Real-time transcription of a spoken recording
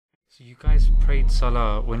So you guys prayed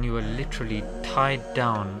Salah when you were literally tied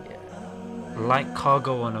down, like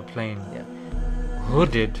cargo on a plane,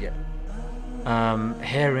 hooded,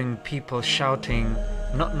 hearing people shouting,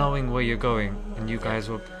 not knowing where you're going, and you guys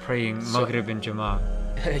were praying Maghrib in Jama'ah.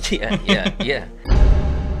 yeah.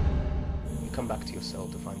 You come back to your cell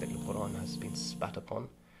to find that your Quran has been spat upon,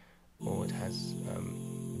 or it has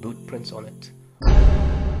boot prints on it.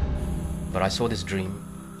 But I saw this dream,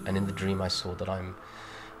 and in the dream I saw that I'm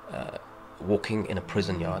walking in a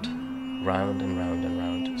prison yard, round and round and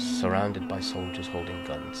round, surrounded by soldiers holding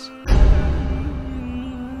guns.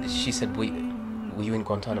 She said, were you in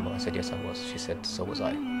Guantanamo? I said, yes, I was. She said, so was I.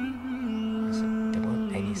 I said, there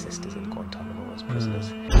weren't any sisters in Guantanamo as prisoners.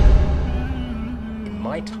 In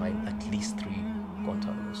my time, at least 3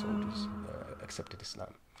 Guantanamo soldiers accepted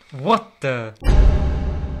Islam. What the?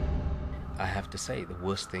 I have to say, the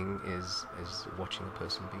worst thing is watching a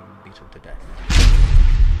person being beaten to death.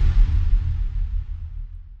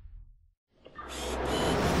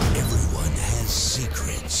 Everyone has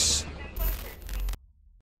secrets.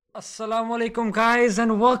 Assalamu alaikum guys,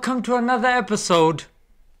 and welcome to another episode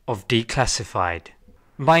of Declassified.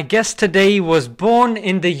 My guest today was born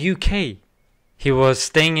in the UK. He was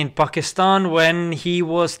staying in Pakistan when he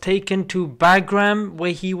was taken to Bagram,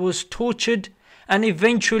 where he was tortured, and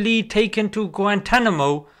eventually taken to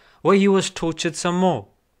Guantanamo, where he was tortured some more.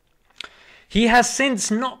 He has since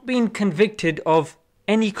not been convicted of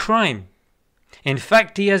any crime. In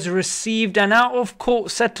fact, he has received an out-of-court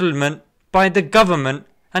settlement by the government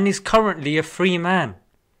and is currently a free man.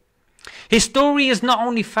 His story is not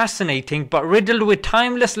only fascinating, but riddled with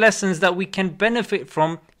timeless lessons that we can benefit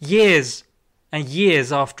from years and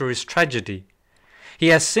years after his tragedy. He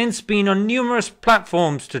has since been on numerous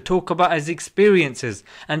platforms to talk about his experiences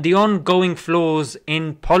and the ongoing flaws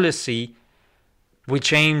in policy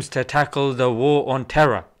which aims to tackle the war on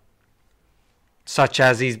terror. Such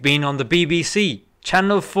as he's been on the BBC,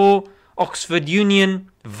 Channel 4, Oxford Union,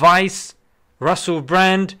 Vice, Russell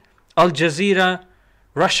Brand, Al Jazeera,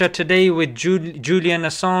 Russia Today with Julian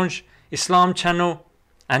Assange, Islam Channel,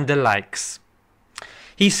 and the likes.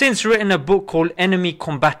 He's since written a book called Enemy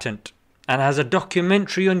Combatant and has a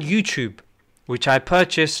documentary on YouTube, which I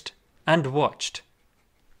purchased and watched.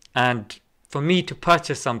 And for me to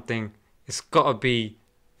purchase something, it's gotta be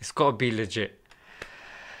legit.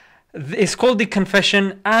 It's called The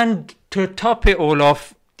Confession, and to top it all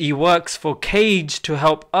off, he works for Cage to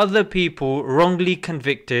help other people wrongly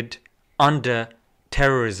convicted under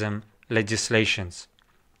terrorism legislations.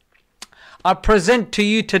 I present to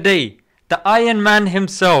you today the Iron Man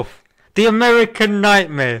himself, the American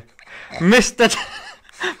Nightmare, Mr.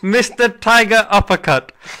 Tiger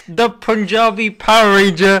Uppercut, the Punjabi Power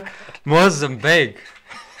Ranger, Moazzam Begg.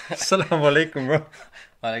 Assalamu alaikum, bro.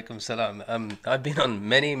 Walaikum salam. I've been on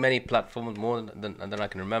many platforms, more than I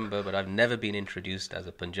can remember, but I've never been introduced as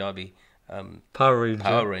a Punjabi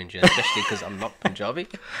Power Ranger, especially because I'm not Punjabi.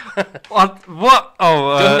 What?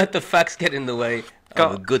 Oh, don't let the facts get in the way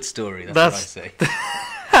of a good story. That's what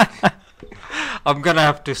I say. I'm gonna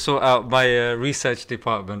have to sort out my research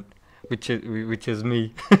department, which is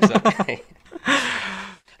me. Okay.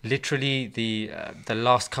 Literally, the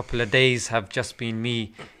last couple of days have just been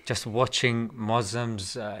me just watching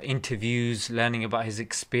Moazzam's interviews, learning about his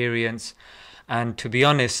experience. And to be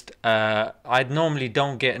honest, I normally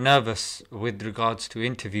don't get nervous with regards to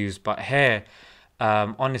interviews, but here,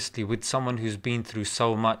 honestly, with someone who's been through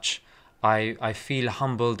so much, I feel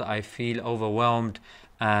humbled, I feel overwhelmed,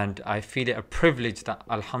 and I feel it a privilege that,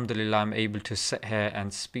 alhamdulillah, I'm able to sit here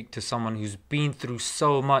and speak to someone who's been through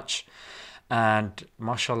so much and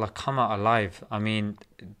mashallah come out alive. I mean,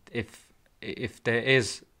 if there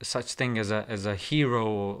is such thing as a hero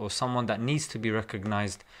or someone that needs to be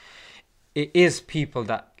recognized, it is people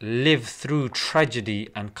that live through tragedy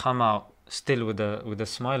and come out still with a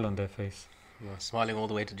smile on their face. You're smiling all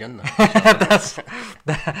the way to Jannah.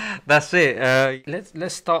 That's it.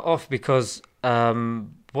 Let's start off because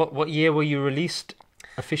what year were you released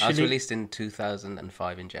officially? I was released in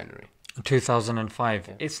 2005 in January. 2005.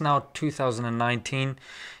 Yeah. It's now 2019.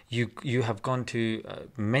 You have gone to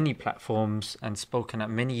many platforms and spoken at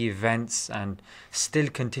many events and still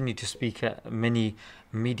continue to speak at many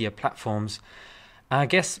media platforms. I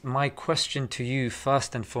guess my question to you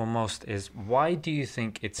first and foremost is, why do you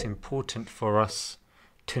think it's important for us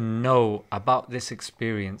to know about this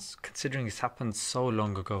experience, considering it's happened so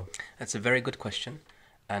long ago? That's a very good question,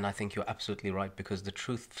 and I think you're absolutely right, because the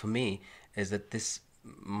truth for me is that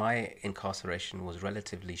my incarceration was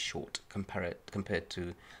relatively short compared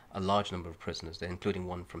to a large number of prisoners, including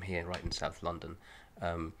one from here, right in South London.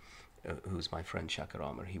 who's my friend Shakir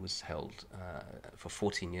Amar, he was held for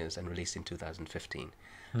 14 years and released in 2015.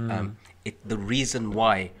 The reason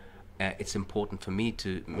why it's important for me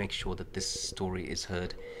to make sure that this story is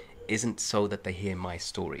heard isn't so that they hear my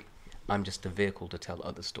story. I'm just a vehicle to tell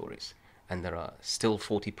other stories. And there are still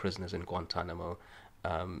 40 prisoners in Guantanamo.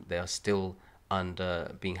 They are still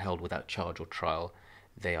being held without charge or trial.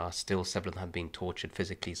 They are still, several of them have been tortured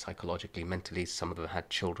physically, psychologically, mentally. Some of them had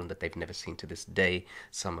children that they've never seen to this day.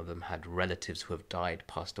 Some of them had relatives who have died,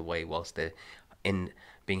 passed away whilst they're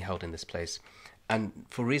being held in this place. And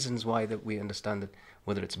for reasons why that we understand that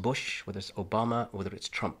whether it's Bush, whether it's Obama, whether it's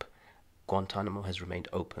Trump, Guantanamo has remained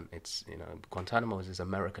open. It's, Guantanamo is as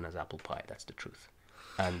American as apple pie. That's the truth.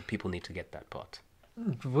 And people need to get that part.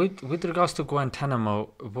 With regards to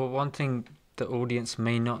Guantanamo, one thing the audience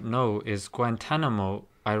may not know is Guantanamo,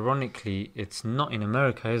 ironically, it's not in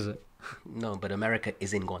America, is it? No, but America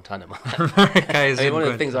is in Guantanamo. America is one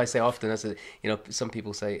of the things I say often is that, some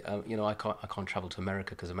people say, I can't travel to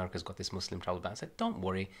America because America's got this Muslim travel ban. I said, don't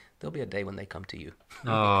worry, there'll be a day when they come to you,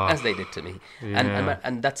 as they did to me. Yeah.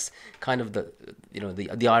 And that's kind of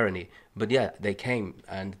the irony. But yeah, they came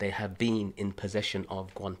and they have been in possession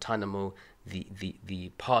of Guantanamo,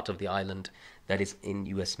 the part of the island that is in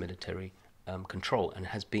U.S. military control, and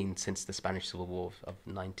has been since the Spanish Civil War of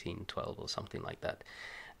 1912 or something like that.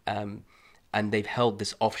 And they've held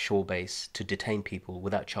this offshore base to detain people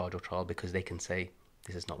without charge or trial because they can say,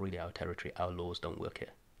 this is not really our territory, our laws don't work here.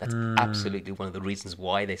 That's absolutely one of the reasons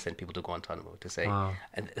why they sent people to Guantanamo, to say,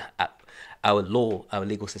 our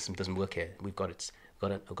legal system doesn't work here. We've got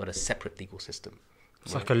a separate legal system.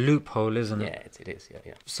 It's like a loophole, isn't it? Yeah, it is,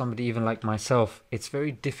 yeah. Somebody even like myself, it's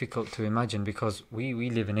very difficult to imagine because we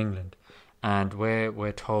live in England and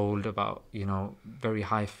we're told about, very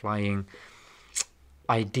high-flying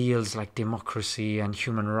ideals like democracy and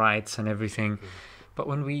human rights and everything. But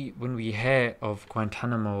when we hear of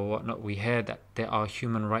Guantanamo or whatnot, we hear that there are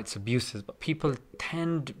human rights abuses, but people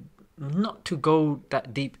tend not to go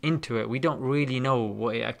that deep into it. We don't really know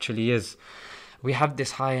what it actually is. We have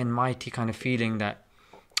this high and mighty kind of feeling that,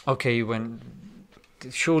 okay,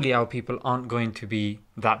 surely our people aren't going to be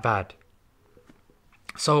that bad.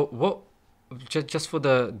 So what, just for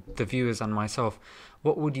the viewers and myself,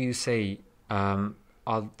 what would you say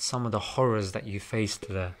are some of the horrors that you faced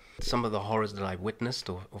there? Some of the horrors that I've witnessed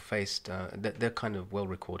or faced, they're kind of well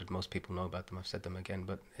recorded. Most people know about them. I've said them again,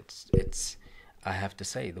 but it's. I have to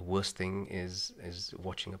say, the worst thing is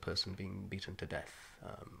watching a person being beaten to death,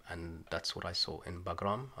 and that's what I saw in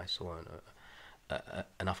Bagram. I saw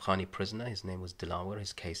an Afghani prisoner. His name was Dilawar.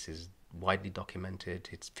 His case is widely documented.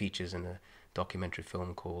 It features in a documentary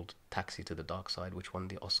film called Taxi to the Dark Side, which won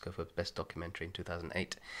the Oscar for Best Documentary in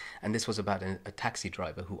 2008. And this was about a taxi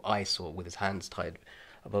driver who I saw with his hands tied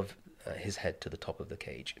above his head to the top of the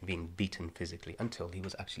cage, being beaten physically until he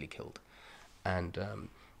was actually killed. And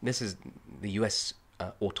this is the US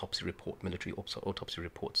autopsy report, military autopsy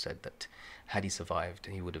report said that had he survived,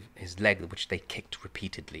 his leg, which they kicked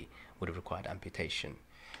repeatedly, would have required amputation.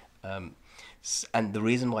 And the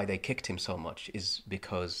reason why they kicked him so much is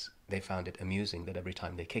because they found it amusing that every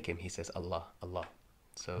time they kick him, he says, Allah, Allah.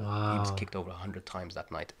 So He was kicked over 100 times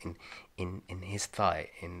that night in his thigh,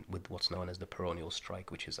 with what's known as the peroneal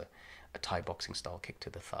strike, which is a Thai boxing style kick to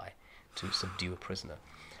the thigh to subdue a prisoner.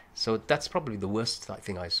 So that's probably the worst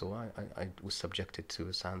thing I saw. I was subjected to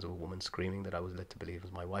the sounds of a woman screaming that I was led to believe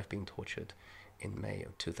was my wife being tortured in May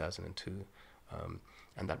of 2002.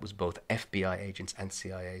 And that was both FBI agents and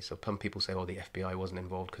CIA. So some people say, the FBI wasn't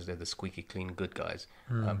involved because they're the squeaky clean good guys.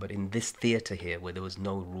 But in this theater here, where there was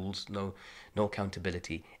no rules, no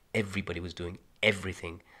accountability, everybody was doing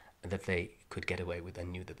everything that they could get away with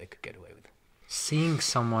and knew that they could get away with. Seeing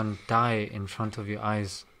someone die in front of your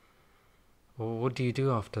eyes, what do you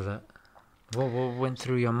do after that? What went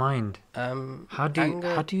through your mind? How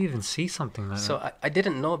do you even see something like that? So I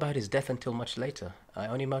didn't know about his death until much later. I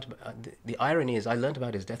only the irony is I learned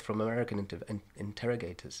about his death from American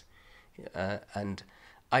interrogators, and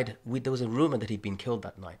there was a rumor that he'd been killed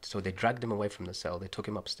that night. So they dragged him away from the cell. They took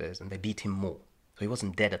him upstairs and they beat him more. So he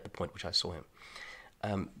wasn't dead at the point which I saw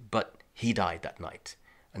him, but he died that night.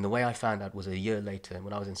 And the way I found out was a year later,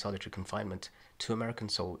 when I was in solitary confinement. 2 American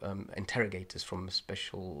interrogators from a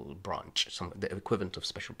special branch, the equivalent of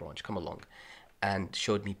special branch, come along and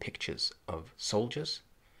showed me pictures of soldiers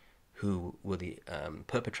who were the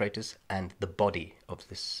perpetrators and the body of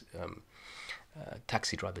this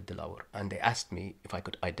taxi driver Dilawar. And they asked me if I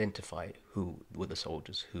could identify who were the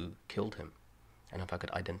soldiers who killed him and if I could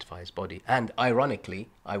identify his body. And ironically,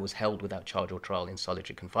 I was held without charge or trial in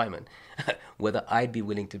solitary confinement, whether I'd be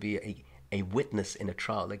willing to be a witness in a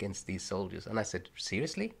trial against these soldiers. And I said,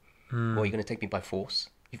 seriously? Or are you going to take me by force?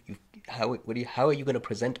 How are you going to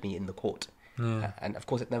present me in the court? Yeah. And of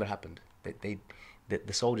course, it never happened.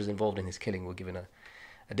 The soldiers involved in his killing were given a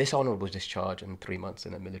dishonorable discharge and 3 months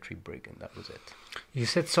in a military brig, and that was it. You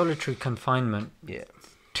said solitary confinement. Yeah.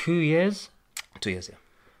 2 years? 2 years, yeah.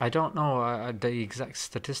 I don't know the exact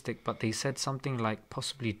statistic, but they said something like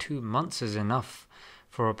possibly 2 months is enough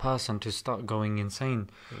for a person to start going insane.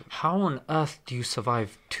 How on earth do you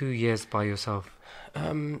survive 2 years by yourself?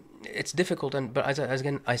 It's difficult, but as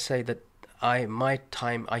again, I say that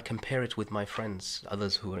I compare it with my friends,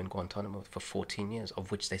 others who were in Guantanamo for 14 years,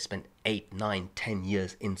 of which they spent 8, 9, 10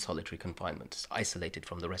 years in solitary confinement, isolated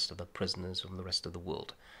from the rest of the prisoners, from the rest of the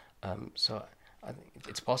world. So I think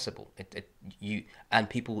it's possible. And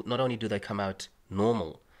people, not only do they come out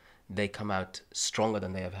normal, they come out stronger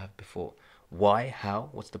than they ever have before. Why? How?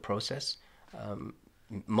 What's the process?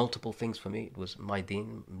 Multiple things for me. It was my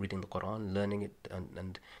deen, reading the Quran, learning it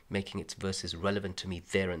and making its verses relevant to me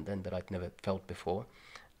there and then that I'd never felt before.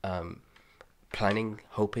 Planning,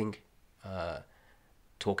 hoping,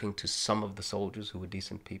 talking to some of the soldiers who were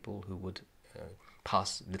decent people who would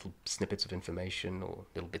pass little snippets of information or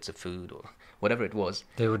little bits of food or whatever it was.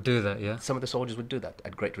 They would do that, yeah? Some of the soldiers would do that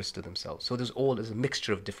at great risk to themselves. So there's a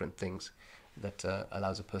mixture of different things that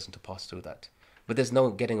allows a person to pass through that. But there's no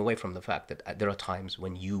getting away from the fact that there are times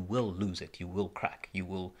when you will lose it, you will crack, you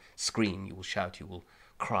will scream, you will shout, you will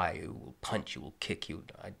cry, you will punch, you will kick.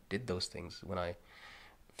 I did those things when I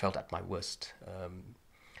felt at my worst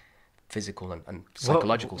physical and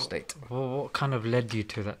psychological state. What kind of led you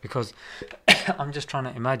to that? Because I'm just trying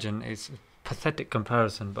to imagine, it's a pathetic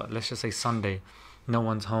comparison, but let's just say Sunday, no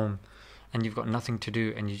one's home, and you've got nothing to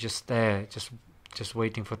do, and you're just there, just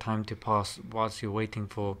waiting for time to pass whilst you're waiting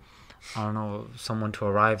for, I don't know, someone to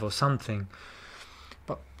arrive or something.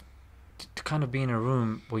 But to kind of be in a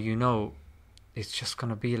room where you know it's just going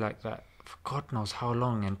to be like that for God knows how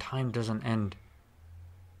long, and time doesn't end.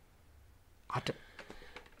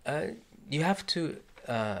 You have to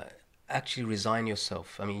actually resign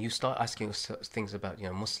yourself. I mean, you start asking yourself things about,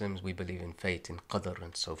 Muslims, we believe in fate, in qadr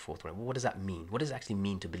and so forth. Right? Well, what does that mean? What does it actually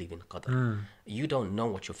mean to believe in qadr? You don't know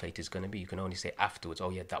what your fate is going to be. You can only say afterwards, oh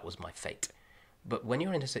yeah, that was my fate. But when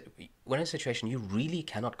you're in a situation, you really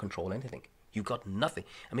cannot control anything. You got nothing.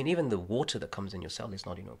 I mean, even the water that comes in your cell is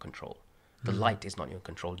not in your control. The light is not in your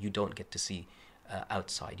control. You don't get to see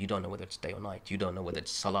outside. You don't know whether it's day or night. You don't know whether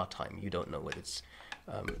it's salah time. You don't know whether it's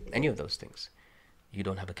any of those things. You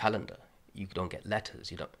don't have a calendar. You don't get letters.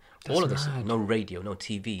 You don't. That's all of this. mad. No radio, no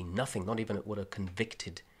TV, nothing. Not even what a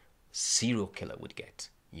convicted serial killer would get.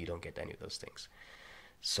 You don't get any of those things.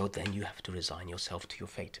 So then you have to resign yourself to your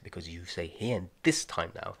fate, because you say, here and this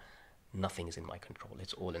time now, nothing is in my control.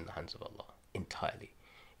 It's all in the hands of Allah entirely.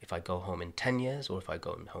 If I go home in 10 years or if I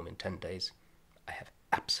go home in 10 days, I have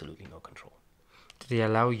absolutely no control. Did they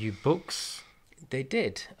allow you books? They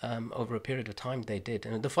did. Over a period of time, they did.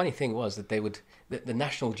 And the funny thing was that the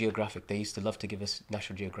National Geographic, they used to love to give us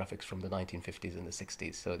National Geographics from the 1950s and the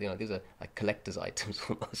 60s. So, these are like collector's items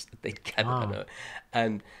almost that they'd gather. Wow.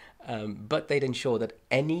 And but they'd ensure that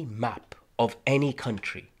any map of any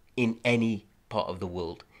country in any part of the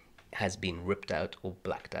world has been ripped out or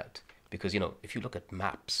blacked out. Because, if you look at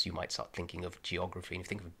maps, you might start thinking of geography. And if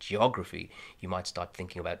you think of geography, you might start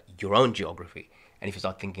thinking about your own geography. And if you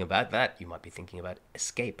start thinking about that, you might be thinking about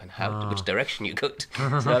escape and which direction you go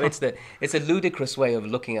to. So it's a ludicrous way of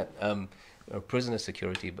looking at prisoner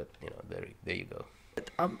security, but, there you go.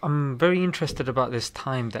 I'm very interested about this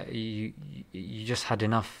time that you just had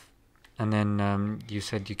enough, and then you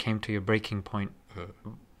said you came to your breaking point.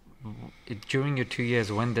 During your 2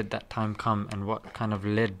 years, when did that time come, and what kind of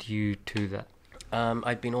led you to that?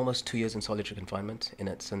 I'd been almost 2 years in solitary confinement.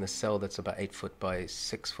 It's in a cell that's about 8 foot by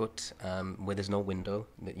 6 foot, where there's no window.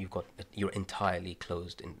 That you're entirely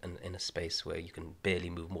closed in a space where you can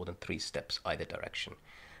barely move more than 3 steps either direction.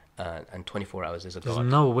 And 24 hours there's a guard.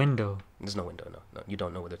 There's no window. There's no window. No. You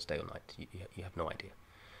don't know whether it's day or night. You have no idea.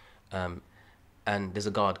 And there's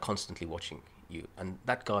a guard constantly watching you, and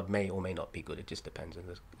that guard may or may not be good. It just depends, and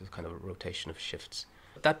there's kind of a rotation of shifts.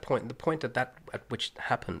 At that point, the point at which it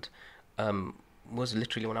happened was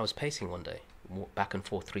literally when I was pacing one day, back and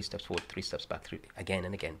forth, 3 steps forward, 3 steps back, again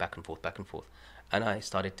and again, back and forth, and I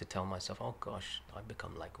started to tell myself, oh gosh, I've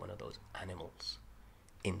become like one of those animals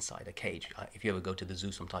inside a cage. If you ever go to the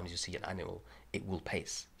zoo, sometimes you see an animal, it will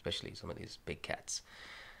pace, especially some of these big cats,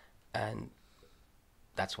 and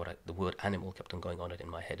that's what the word animal kept on going on in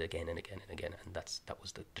my head again and again and again, and that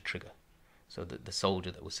was the trigger. So the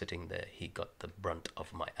soldier that was sitting there, he got the brunt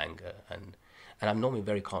of my anger, and I'm normally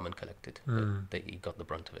very calm and collected, but he got the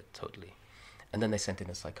brunt of it totally. And then they sent in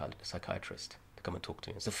a psychiatrist to come and talk to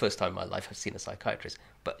me. It's the first time in my life I've seen a psychiatrist,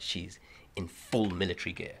 but she's in full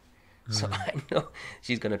military gear. So I know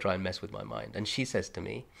she's going to try and mess with my mind. And she says to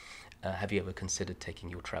me, have you ever considered taking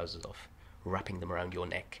your trousers off, wrapping them around your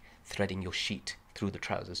neck, threading your sheet through the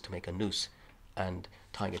trousers to make a noose, and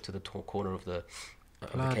tying it to the corner of the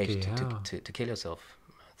cage to kill yourself?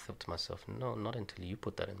 I thought to myself, no, not until you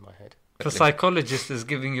put that in my head. The psychologist is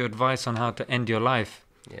giving you advice on how to end your life.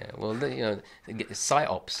 Yeah, well,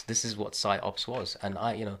 psyops. This is what psyops was, and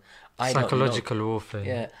psychological warfare.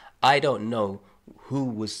 Yeah, I don't know who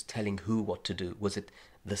was telling who what to do. Was it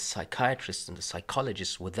the psychiatrists and the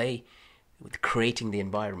psychologists? Were they creating the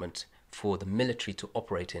environment for the military to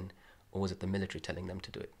operate in, or was it the military telling them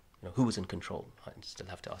to do it? Who was in control? I still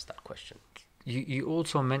have to ask that question. You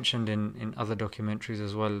also mentioned in other documentaries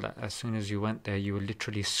as well that as soon as you went there, you were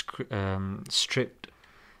literally stripped,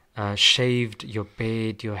 shaved, your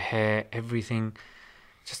beard, your hair, everything.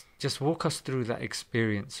 Just walk us through that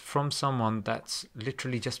experience from someone that's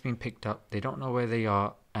literally just been picked up. They don't know where they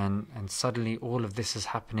are, and suddenly all of this is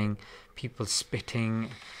happening. People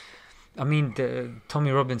spitting. I mean,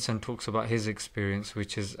 Tommy Robinson talks about his experience,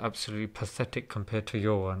 which is absolutely pathetic compared to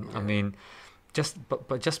your one. Yeah. I mean,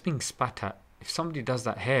 but just being spat at. If somebody does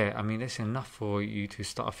that here, I mean, it's enough for you to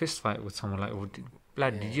start a fist fight with someone like,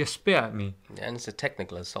 "Blood, did you spit at me?" Yeah, and it's a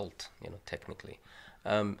technical assault, technically.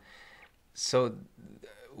 So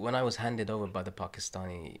when I was handed over by the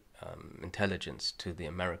Pakistani intelligence to the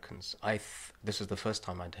Americans, this was the first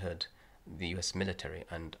time I'd heard the U.S. military,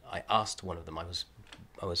 and I asked one of them. I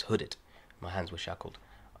was hooded, my hands were shackled.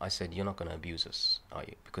 I said, "You're not going to abuse us, are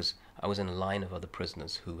you?" Because I was in a line of other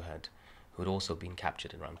prisoners who had also been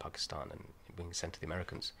captured around Pakistan and being sent to the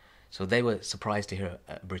Americans. So they were surprised to hear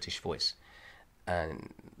a British voice.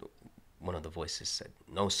 And one of the voices said,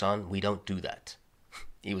 "No, son, we don't do that."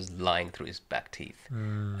 He was lying through his back teeth.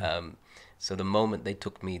 So the moment they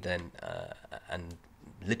took me then and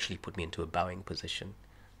literally put me into a bowing position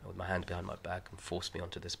with my hands behind my back and forced me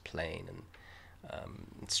onto this plane and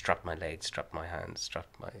strapped my legs, strapped my hands,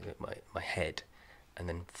 strapped my head, and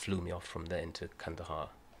then flew me off from there into Kandahar,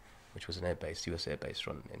 which was an US air base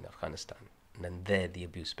run in Afghanistan. And then there the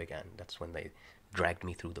abuse began. That's when they dragged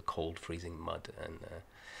me through the cold, freezing mud and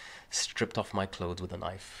stripped off my clothes with a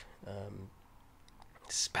knife,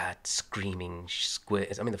 spat, screaming,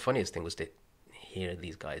 squares. I mean, the funniest thing was to hear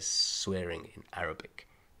these guys swearing in Arabic.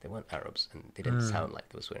 They weren't Arabs, and they didn't sound like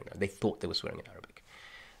they were swearing. They thought they were swearing in Arabic.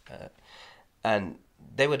 And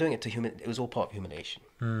they were doing it to it was all part of humiliation.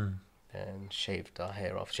 And shaved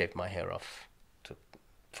my hair off, took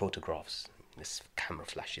photographs. This camera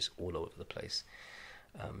flashes all over the place.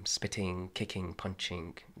 Spitting, kicking,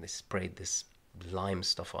 punching. They sprayed this lime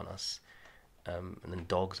stuff on us. And then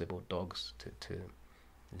they brought dogs to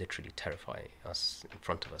literally terrify us in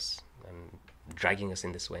front of us, and dragging us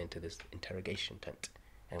in this way into this interrogation tent,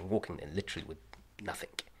 and walking there literally with nothing,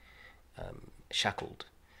 shackled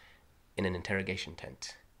in an interrogation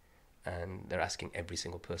tent. And they're asking every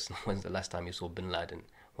single person, "When's the last time you saw Bin Laden?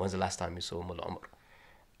 When's the last time you saw Mullah Omar?"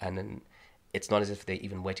 And then it's not as if they're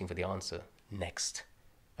even waiting for the answer. Next.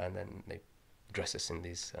 And then they dress us in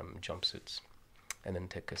these jumpsuits and then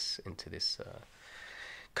take us into this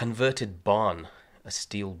converted barn, a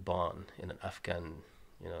steel barn in an Afghan,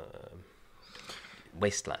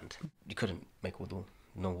 wasteland. You couldn't make wudu,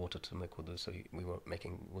 no water to make wudu, so we were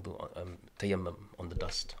making wudu, tayammum on the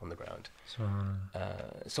dust on the ground.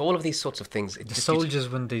 So all of these sorts of things. The soldiers,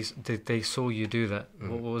 when they saw you do that,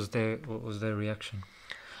 what was their reaction?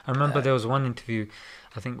 I remember there was one interview,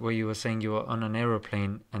 I think, where you were saying you were on an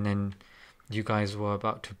aeroplane and then you guys were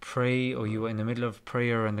about to pray, or you were in the middle of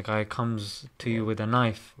prayer and the guy comes to you with a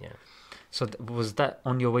knife. Yeah. So was that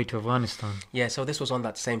on your way to Afghanistan? Yeah, so this was on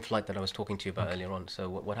that same flight that I was talking to you about earlier on. So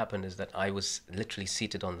what happened is that I was literally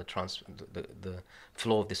seated on the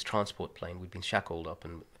floor of this transport plane. We'd been shackled up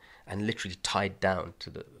and literally tied down to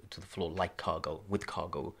the floor like cargo, with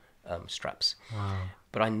cargo straps. Wow.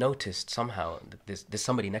 But I noticed somehow that there's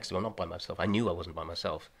somebody next to me. I'm not by myself. I knew I wasn't by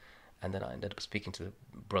myself. And then I ended up speaking to the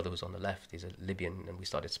brother who's on the left. He's a Libyan, and we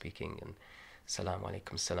started speaking, and salam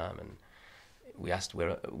alaikum salam, and we asked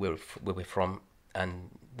where we're from, and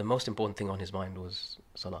the most important thing on his mind was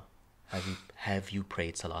salah. Have you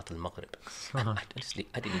prayed Salat al-Maghrib? Honestly,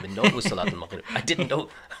 I didn't even know it was Salat al-Maghrib. I didn't know.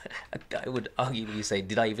 I would arguably say,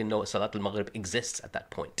 did I even know Salat al-Maghrib exists at that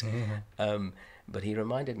point? But he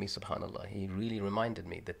reminded me, subhanallah, he really reminded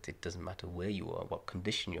me that it doesn't matter where you are, what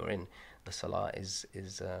condition you're in, the salah is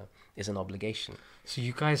an obligation. So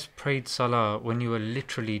you guys prayed salah when you were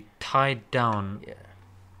literally tied down,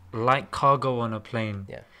 like cargo on a plane,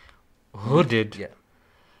 hooded,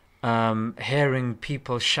 hearing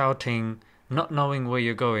people shouting, not knowing where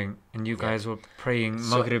you're going, and you guys were praying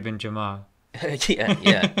Maghrib in Jama'ah.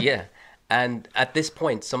 Yeah. And at this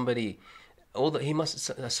point,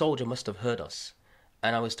 a soldier must have heard us,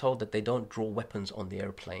 and I was told that they don't draw weapons on the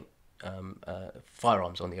airplane,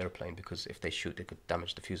 firearms on the airplane, because if they shoot, it could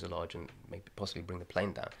damage the fuselage and maybe possibly bring the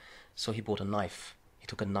plane down. So he bought a knife. He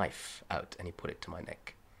took a knife out and he put it to my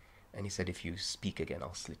neck, and he said, "If you speak again,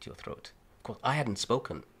 I'll slit your throat." Of course, I hadn't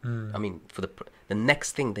spoken. I mean, for the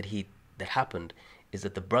next thing that happened is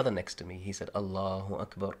that the brother next to me, he said, "Allahu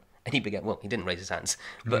Akbar." And he began, well, he didn't raise his hands,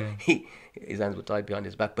 but his hands were tied behind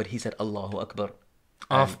his back, but he said, "Allahu Akbar."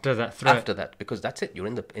 After that threat? After that, because that's it. You're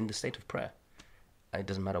in the state of prayer. And it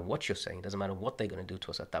doesn't matter what you're saying. It doesn't matter what they're going to do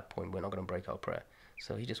to us at that point. We're not going to break our prayer.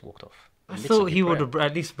 So he just walked off. I thought he would have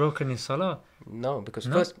at least broken his salah. No, because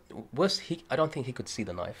first, I don't think he could see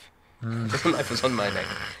the knife. The knife was on my neck.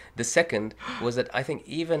 The second was that I think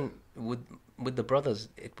even with the brothers,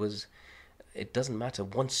 it doesn't matter.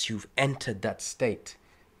 Once you've entered that state,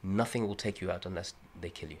 nothing will take you out unless they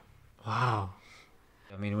kill you. Wow.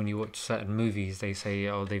 I mean, when you watch certain movies, they say,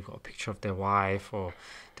 oh, they've got a picture of their wife, or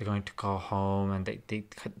they're going to go home, and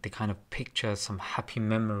they kind of picture some happy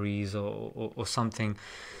memories or something.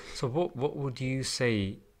 So what would you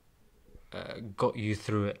say got you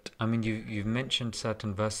through it? I mean, you've mentioned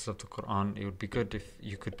certain verses of the Quran. It would be good if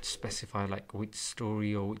you could specify like which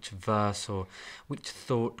story or which verse or which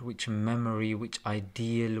thought, which memory, which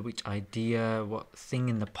ideal, which idea, what thing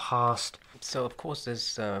in the past. So of course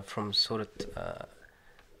there's from Surah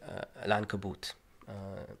Al-Ankabut,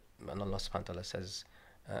 and Allah subhanahu wa ta'ala says,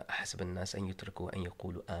 أَحَسِبَ النَّاسَ أَن يُتْرَكُوا أَن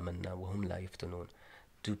يَقُولُوا آمَنَّا وَهُمْ لَا يُفْتَنُونَ.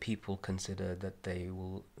 Do people consider that they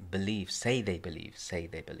will say they believe,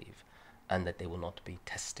 and that they will not be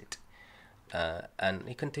tested? And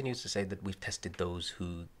he continues to say that we've tested those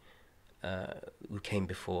who came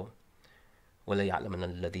before. وَلَا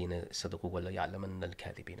يَعْلَمَنَّ الَّذِينَ صَدَقُوا وَلَا يَعْلَمَنَّ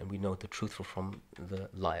الْكَاذِبِينَ. And we know the truthful from the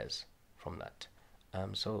liars from that.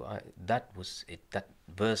 That was it. That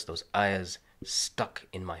verse, those ayahs stuck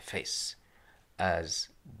in my face as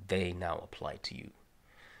they now apply to you.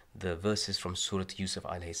 The verses from Surah Yusuf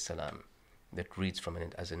alayhi salam that reads from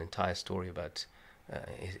it as an entire story about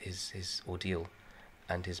his ordeal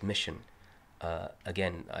and his mission.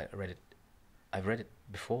 Again, I've read it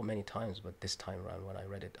before many times, but this time around when I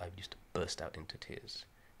read it, I used to burst out into tears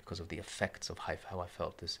because of the effects of how I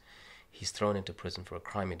felt. This, he's thrown into prison for a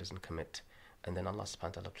crime he doesn't commit, and then Allah subhanahu wa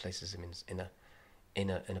ta'ala places him in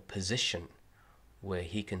a position where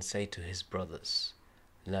he can say to his brothers,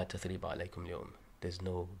 "La tathriba alaykum al-yawm." There's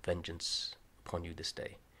no vengeance upon you this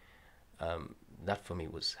day. That for me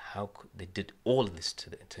was how they did all of this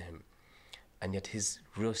to him, and yet his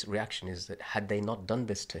reaction is that had they not done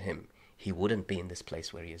this to him, he wouldn't be in this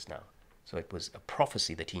place where he is now. So it was a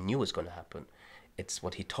prophecy that he knew was going to happen. It's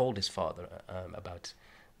what he told his father about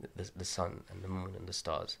the sun and the moon and the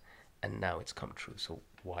stars, and now it's come true. So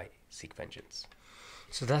why seek vengeance?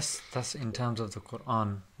 So that's in terms of the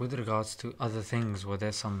Quran. With regards to other things, were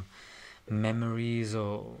there some memories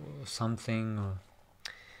or something? Or?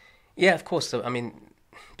 Yeah, of course. So I mean,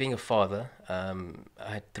 being a father, I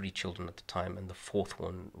had 3 children at the time, and the 4th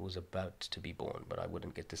one was about to be born, but I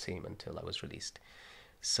wouldn't get to see him until I was released.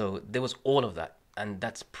 So there was all of that, and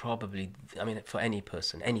that's probably, I mean, for any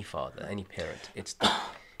person, any father, any parent,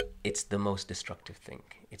 it's the most destructive thing.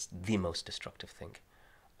 It's the most destructive thing.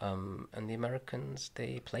 And the Americans,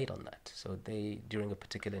 they played on that. So during a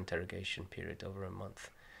particular interrogation period over a month,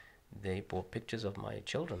 they brought pictures of my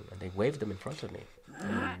children and they waved them in front of me.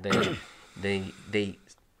 And they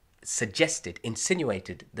suggested,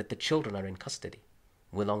 insinuated that the children are in custody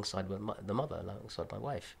alongside the mother, alongside my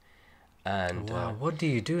wife. And wow, what do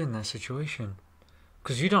you do in that situation?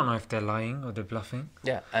 Because you don't know if they're lying or they're bluffing.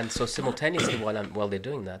 Yeah, and so simultaneously while they're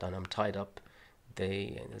doing that and I'm tied up,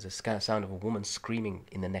 there's a sound of a woman screaming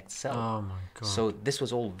in the next cell. Oh my God. So this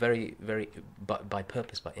was all very, very by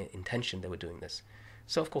purpose, by intention they were doing this.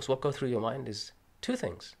 So of course what goes through your mind is 2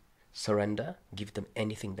 things. Surrender, give them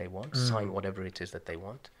anything they want, sign whatever it is that they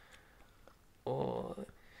want, or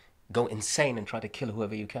go insane and try to kill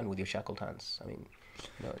whoever you can with your shackled hands. I mean,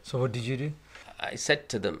 So what did you do? I said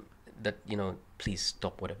to them that, please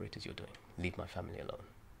stop whatever it is you're doing. Leave my family alone.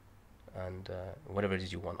 And whatever it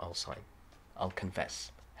is you want, I'll sign. I'll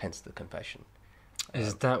confess, hence the confession.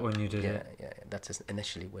 Is that when you did it? Yeah. That's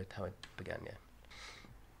initially how it began, yeah.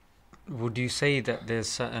 Would you say that there's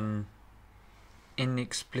certain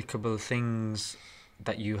inexplicable things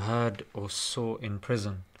that you heard or saw in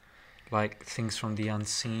prison? Like things from the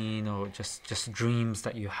unseen or just dreams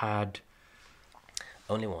that you had?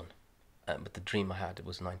 Only one. But the dream I had, it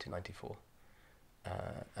was 1994.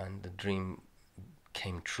 and the dream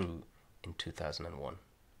came true in 2001.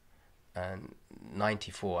 And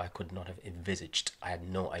 94, I could not have envisaged. I had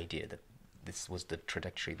no idea that this was the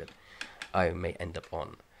trajectory that I may end up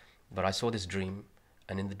on. But I saw this dream,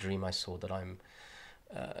 and in the dream I saw that I'm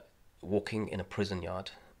walking in a prison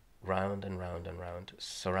yard, round and round and round,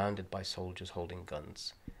 surrounded by soldiers holding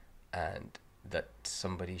guns, and that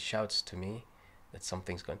somebody shouts to me that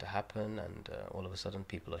something's going to happen, and all of a sudden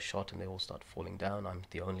people are shot and they all start falling down. I'm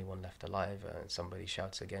the only one left alive, and somebody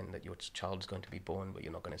shouts again that your child is going to be born, but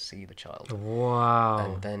you're not going to see the child. Wow.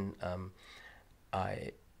 And then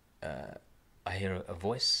I hear a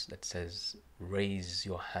voice that says, raise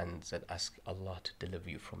your hands and ask Allah to deliver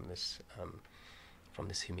you from this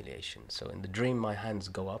humiliation. So in the dream, my hands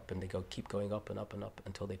go up, and they keep going up and up and up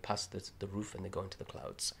until they pass the roof and they go into the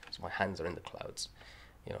clouds. So my hands are in the clouds,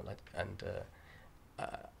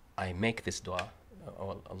 I make this dua,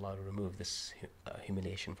 Allah remove this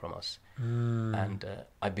humiliation from us. And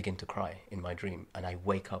I begin to cry in my dream, and I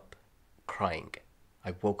wake up crying.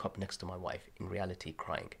 I woke up next to my wife, in reality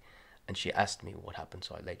crying, and she asked me what happened,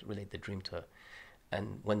 so I relayed the dream to her.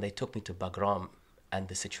 And when they took me to Bagram, and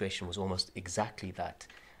the situation was almost exactly that,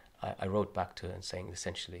 I wrote back to her and saying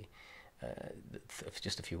essentially,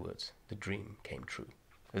 just a few words, the dream came true.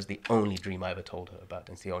 It was the only dream I ever told her about,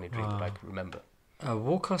 and it's the only dream that I could remember.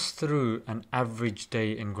 Walk us through an average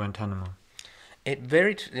day in Guantanamo. It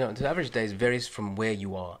varied, the average days varies from where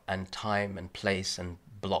you are and time and place and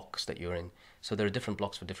blocks that you're in. So there are different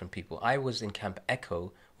blocks for different people. I was in Camp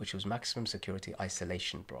Echo, which was maximum security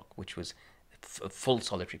isolation block, which was full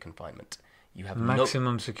solitary confinement. You have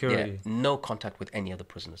maximum security. Yeah, no contact with any other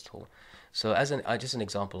prisoners at all. So just an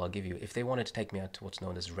example I'll give you. If they wanted to take me out to what's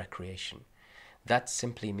known as recreation, that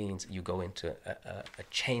simply means you go into a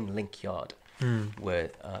chain link yard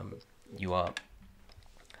where you are.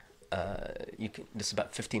 This is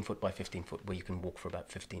about 15 foot by 15 foot, where you can walk for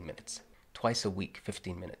about 15 minutes. Twice a week,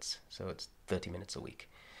 15 minutes. So it's 30 minutes a week.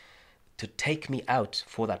 To take me out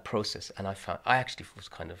for that process, and I actually was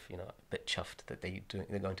kind of, a bit chuffed that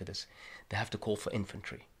they're going to this. They have to call for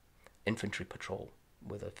infantry patrol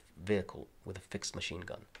with a vehicle with a fixed machine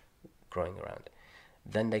gun going around.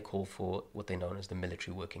 Then they call for what they know as the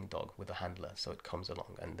military working dog with a handler, so it comes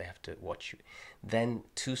along and they have to watch you. Then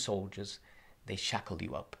 2 soldiers, they shackle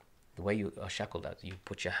you up. The way you are shackled out, you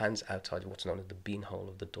put your hands outside what's known as the beanhole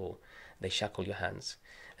of the door. They shackle your hands,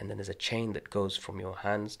 and then there's a chain that goes from your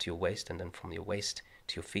hands to your waist, and then from your waist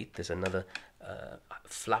to your feet. There's another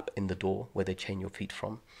flap in the door where they chain your feet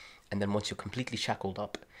from. And then once you're completely shackled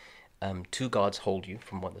up, 2 guards hold you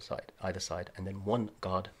from either side, and then 1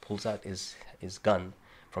 guard pulls out his gun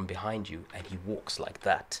from behind you, and he walks like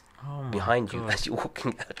that behind you as you're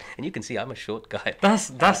walking out. And you can see I'm a short guy.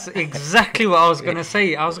 That's exactly what I was going to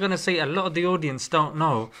say. I was going to say a lot of the audience don't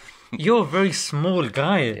know. You're a very small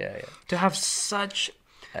guy. Yeah. To have such...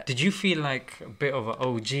 Did you feel like a bit of an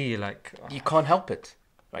OG? Like you can't help it,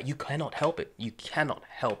 right? You cannot help it. You cannot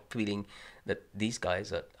help feeling that these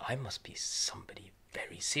guys are... I must be somebody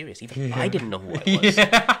very serious. Even I didn't know who I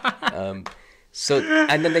was.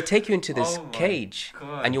 And then they take you into this cage,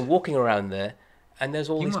 and you're walking around there, and there's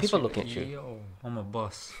all these people looking at you. Yo, I'm a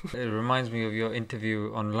boss. It reminds me of your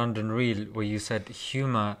interview on London Reel, where you said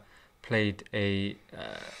humour played a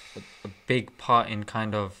big part in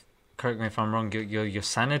kind of, correct me if I'm wrong, your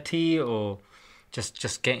sanity, or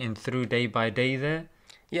just getting through day by day there.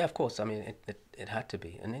 Yeah, of course. I mean, it had to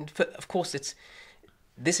be, and of course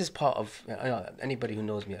this is part of, anybody who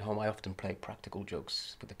knows me at home, I often play practical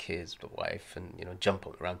jokes with the kids, the wife, and, jump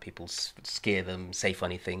around people, scare them, say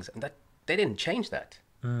funny things. And that they didn't change that.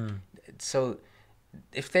 So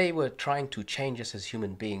if they were trying to change us as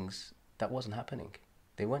human beings, that wasn't happening.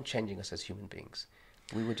 They weren't changing us as human beings.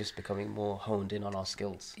 We were just becoming more honed in on our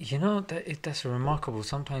skills. That's remarkable.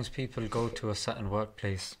 Sometimes people go to a certain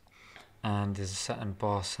workplace, and there's a certain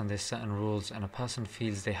boss, and there's certain rules, and a person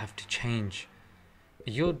feels they have to change.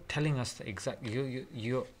 You're telling us that exactly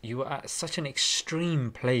you are at such an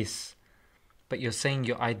extreme place, but you're saying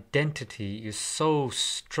your identity, you're so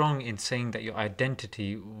strong in saying that your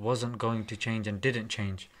identity wasn't going to change and didn't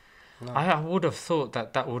change. No. I would have thought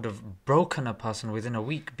that would have broken a person within a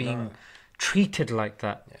week being treated like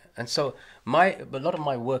that. Yeah. And so a lot of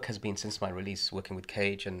my work has been, since my release, working with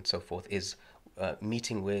Cage and so forth, is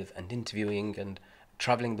meeting with and interviewing and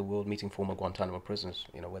traveling the world, meeting former Guantanamo prisoners,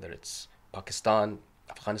 whether it's Pakistan,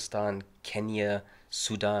 Afghanistan, Kenya,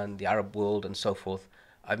 Sudan, the Arab world, and so forth.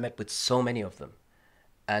 I've met with so many of them,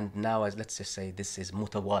 and now, as let's just say, this is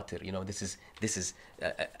mutawatir. This is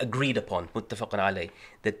agreed upon, muttafaqun alayh,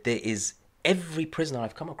 that there is every prisoner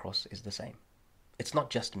I've come across is the same. It's not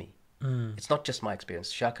just me. It's not just my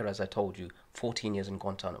experience. Shakir, as I told you, 14 years in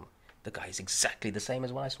Guantanamo. The guy is exactly the same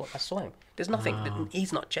as when I saw him. There's nothing.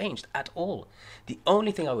 He's not changed at all. The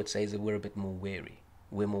only thing I would say is that we're a bit more wary.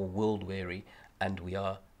 We're more world weary, and we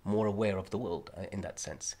are more aware of the world in that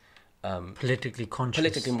sense. Politically conscious.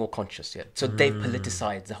 Politically more conscious, yeah. So they've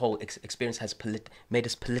politicized. The whole experience has made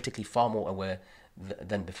us politically far more aware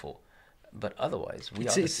than before. But otherwise, we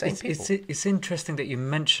are the same people. It's interesting that you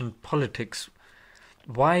mentioned politics.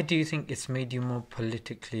 Why do you think it's made you more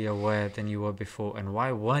politically aware than you were before, and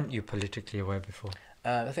why weren't you politically aware before?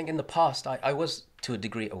 I think in the past I was to a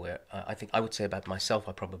degree aware. I think I would say about myself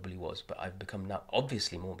I probably was, but I've become now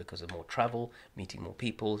obviously more because of more travel, meeting more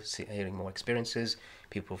people, hearing more experiences,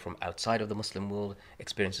 people from outside of the Muslim world,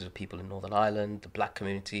 experiences of people in Northern Ireland, the black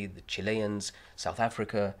community, the Chileans, South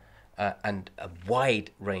Africa, and a wide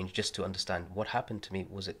range just to understand what happened to me.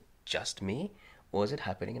 Was it just me? Or was it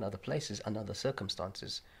happening in other places and other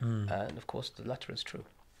circumstances? And of course, the latter is true.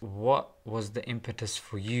 What was the impetus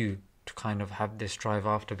for you to kind of have this drive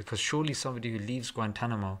after? Because surely somebody who leaves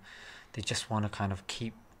Guantanamo, they just want to kind of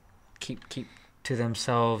keep to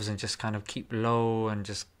themselves and just kind of keep low and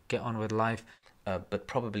just get on with life. But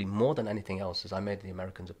probably more than anything else is I made the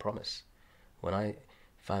Americans a promise. When I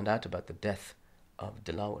found out about the death of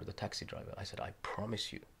Dilawar, the taxi driver, I said, I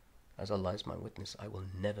promise you, as Allah is my witness, I will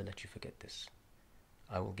never let you forget this.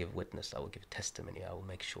 I will give witness, I will give testimony, I will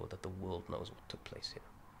make sure that the world knows what took place here.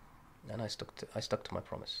 And I stuck to my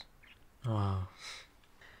promise. Wow.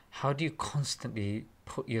 How do you constantly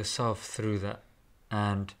put yourself through that?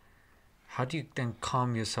 And how do you then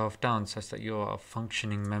calm yourself down such that you're a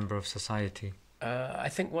functioning member of society? I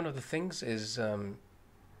think one of the things is,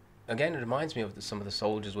 again, it reminds me of some of the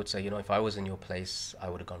soldiers would say, if I was in your place, I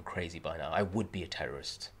would have gone crazy by now. I would be a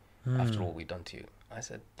terrorist after all we've done to you. I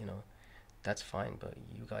said, that's fine, but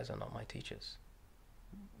you guys are not my teachers.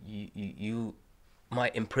 My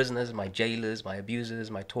imprisoners, my jailers, my abusers,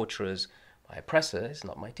 my torturers, my oppressor is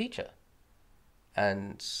not my teacher.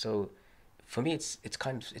 And so, for me, it's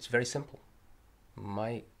very simple.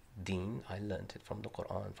 My deen, I learnt it from the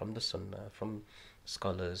Quran, from the Sunnah, from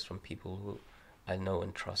scholars, from people who I know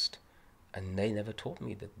and trust, and they never taught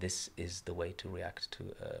me that this is the way to react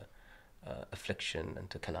to affliction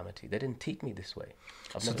and to calamity. They didn't teach me this way.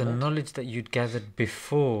 So the knowledge that you'd gathered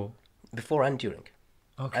before and during,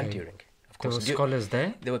 of course, there were scholars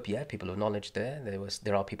there. There were people of knowledge there.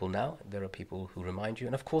 There are people now. There are people who remind you,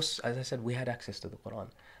 and of course, as I said, we had access to the Quran.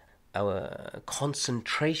 Our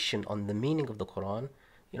concentration on the meaning of the Quran.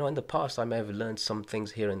 In the past, I may have learned some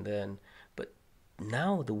things here and there, but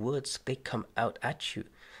now the words, they come out at you.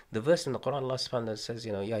 The verse in the Quran, Allah subhanahu wa ta'ala says,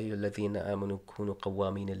 يَا أَيُّهَا الَّذِينَ آمَنُوا كُونُوا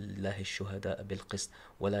قَوَّامِينَ لِلَّهِ الشُّهَدَاءَ بِالْقِسْطِ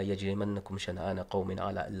وَلَا يَجْرِمَنَّكُمْ شَنَآنَ قَوْمٍ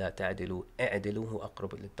عَلَىٰ أَلَّا تَعْدِلُوا اعْدِلُوا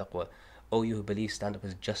أَقْرَبُ لِلتَّقْوَى. O you who believe, stand up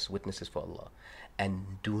as just witnesses for Allah,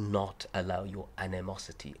 and do not allow your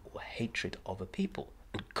animosity or hatred of a people,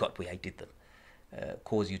 and God, we hated them,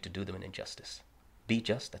 cause you to do them an injustice. Be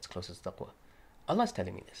just, that's closest to taqwa. Allah's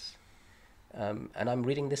telling me this. And I'm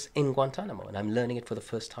reading this in Guantanamo, and I'm learning it for the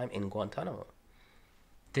first time in Guantanamo.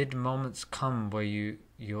 Did moments come where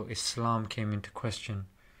your Islam came into question?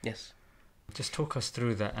 Yes. Just talk us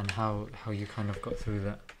through that and how you kind of got through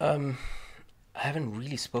that. I haven't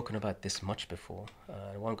really spoken about this much before.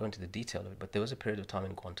 I won't go into the detail of it, but there was a period of time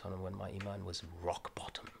in Guantanamo when my iman was rock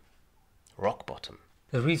bottom. Rock bottom.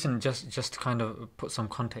 The reason, just to kind of put some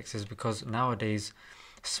context, is because nowadays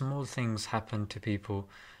small things happen to people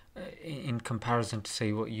in comparison to,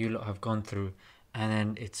 say, what you lot have gone through. And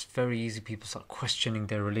then it's very easy, people start questioning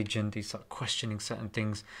their religion, they start questioning certain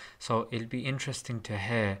things. So it'll be interesting to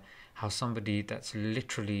hear how somebody that's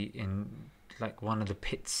literally in like one of the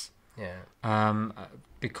pits,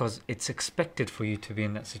 because it's expected for you to be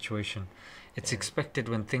in that situation. It's expected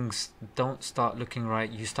when things don't start looking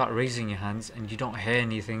right, you start raising your hands and you don't hear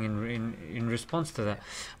anything in response to that.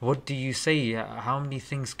 What do you say? How many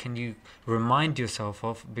things can you remind yourself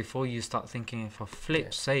of before you start thinking, for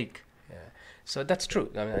flip's sake? Yeah. So that's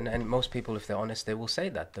true. I mean, and most people, if they're honest, they will say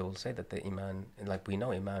that. They will say that the iman, like we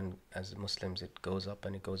know, iman as Muslims, it goes up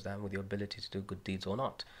and it goes down with your ability to do good deeds or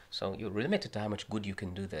not. So you're limited to how much good you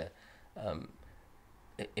can do there,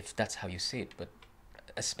 if that's how you see it. But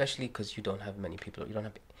especially because you don't have many people. You don't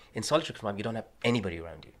have, in solitary confinement, you don't have anybody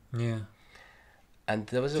around you. Yeah. And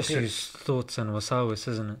there was just use thoughts and wasawis,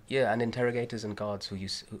 isn't it? Yeah, and interrogators and guards who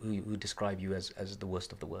describe you as the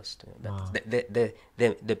worst of the worst. Wow.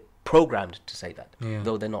 They're programmed to say that, yeah.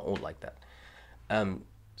 Though they're not all like that.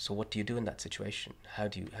 So what do you do in that situation? How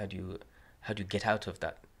do you get out of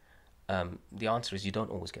that? The answer is you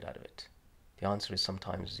don't always get out of it. The answer is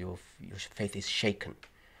sometimes your faith is shaken.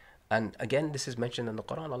 And again, this is mentioned in the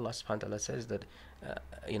Quran. Allah subhanahu wa ta'ala says that,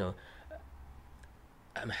 you know,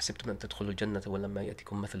 أَمْ حَسِبْتُمْ أَن تَدْخُلُوا الْجَنَّةَ وَلَمَّا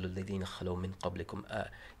يَأْتِكُم مَثَلُ الَّذِينَ خَلَوْا مِن قَبْلِكُمْ.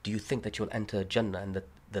 Do you think that you'll enter Jannah and that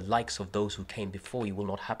the likes of those who came before you will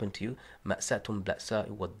not happen to you? مَأْسَاتُمْ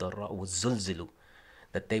بَأْسَاءُ وَالضَّرَّاءُ وَالزُّلْزِلُوا.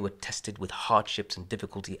 That they were tested with hardships and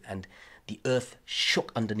difficulty, and the earth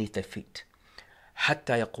shook underneath their feet.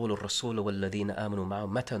 حَتَّى يَقُولُ الرَّسُولُ وَالَّذِينَ آمَنُوا مَعَهُ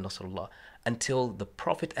مَتَى نَصْرُ اللَّهِ. Until the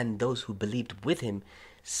Prophet and those who believed with him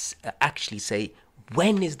actually say,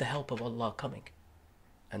 when is the help of Allah coming?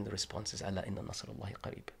 And the response is, أَلَا إِنَّ نَصْرَ اللَّهِ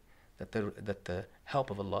قَرِيبٌ. That the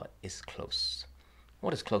help of Allah is close.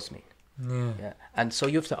 What does close mean? Yeah. And so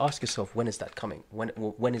you have to ask yourself, when is that coming?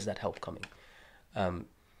 When is that help coming?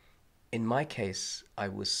 In my case, I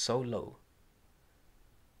was so low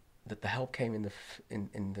that the help came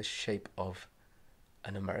in the shape of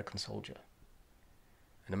an American soldier,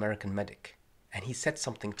 an American medic. And he said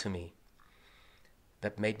something to me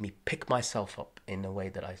that made me pick myself up in a way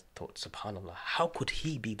that I thought, subhanAllah, how could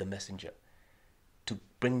he be the messenger to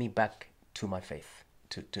bring me back to my faith,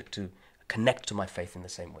 to connect to my faith in the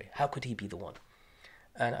same way? How could he be the one?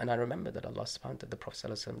 And I remember that Allah subhanahu wa ta'ala, the Prophet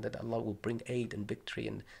sallallahu alaihi wasallam, that Allah will bring aid and victory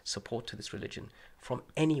and support to this religion from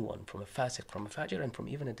anyone, from a fasiq, from a fajr, and from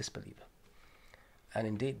even a disbeliever. And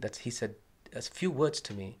indeed, he said a few words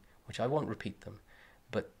to me, which I won't repeat them,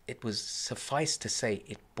 but it was suffice to say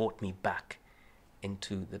it brought me back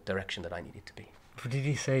into the direction that I needed to be. What did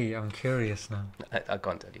he say? I'm curious now. I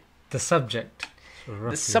can't tell you. The subject.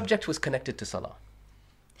 The subject was connected to Salah.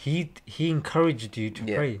 He encouraged you to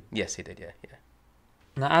pray. Yes, he did. Yeah.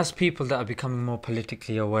 Now, as people that are becoming more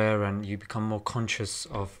politically aware and you become more conscious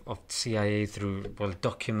of CIA through, well,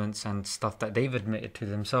 documents and stuff that they've admitted to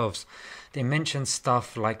themselves, they mention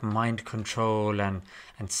stuff like mind control and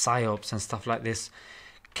psyops and stuff like this.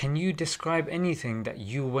 Can you describe anything that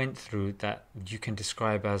you went through that you can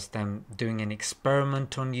describe as them doing an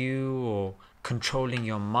experiment on you, or controlling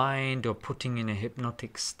your mind, or putting in a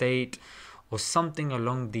hypnotic state, or something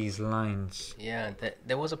along these lines? Yeah,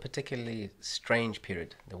 there was a particularly strange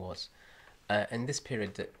period. There was. In this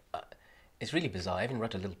period, it's really bizarre. I even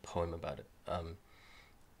wrote a little poem about it.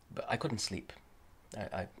 But I couldn't sleep.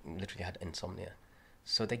 I literally had insomnia.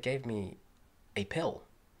 So they gave me a pill.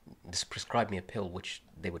 This prescribed me a pill which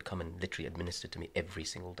they would come and literally administer to me every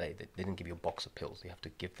single day. They didn't give you a box of pills. You have to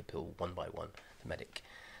give the pill one by one, the medic.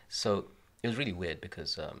 So it was really weird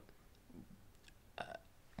because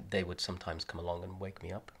they would sometimes come along and wake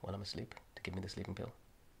me up while I'm asleep to give me the sleeping pill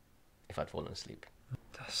if I'd fallen asleep.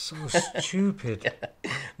 That's so stupid.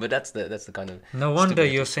 Yeah. But that's the kind of... No wonder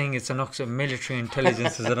you're saying it's an military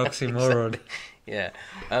intelligence is an oxymoron. Exactly. Yeah.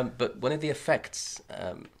 But one of the effects...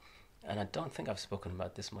 and I don't think I've spoken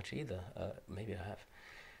about this much either. Maybe I have.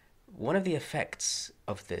 One of the effects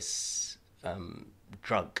of this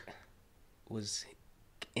drug was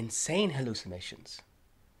insane hallucinations.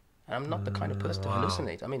 And I'm not the kind of person to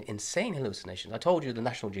hallucinate. I mean, insane hallucinations. I told you the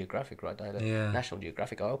National Geographic, right? I had a National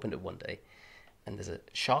Geographic. I opened it one day, and there's a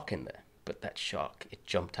shark in there. But that shark, it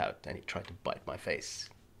jumped out and it tried to bite my face.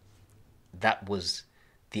 That was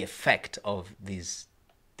the effect of these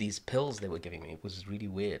pills they were giving me. It was really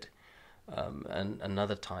weird. And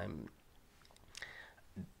another time,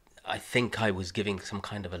 I think I was giving some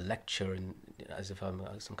kind of a lecture, as if I'm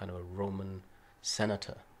some kind of a Roman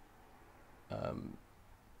senator,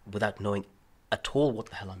 without knowing at all what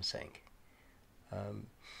the hell I'm saying.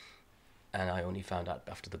 And I only found out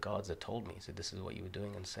after the guards had told me, said, this is what you were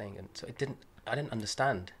doing and saying. And so I didn't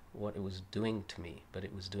understand what it was doing to me, but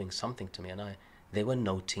it was doing something to me. And they were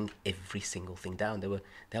noting every single thing down. They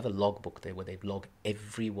have a logbook there where they log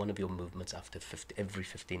every one of your movements after every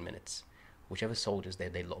 15 minutes. Whichever soldier's there,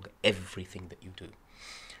 they log everything that you do.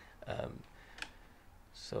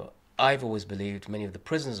 So I've always believed, many of the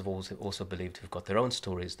prisoners have also believed, who've got their own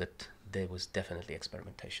stories, that there was definitely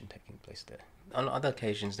experimentation taking place there. On other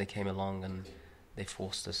occasions, they came along and they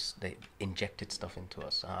forced us, they injected stuff into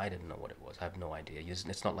us. I didn't know what it was. I have no idea.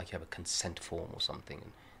 It's not like you have a consent form or something,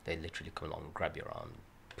 and they literally come along, grab your arm,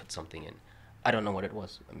 put something in. I don't know what it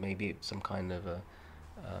was. Maybe some kind of a,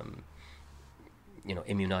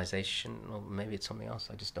 immunization, or maybe it's something else.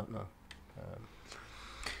 I just don't know.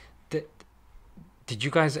 Did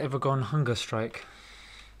you guys ever go on hunger strike?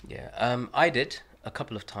 Yeah, I did a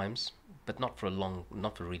couple of times, but not for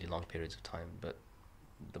really long periods of time. But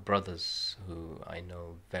the brothers who I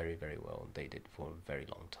know very, very well, they did for a very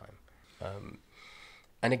long time.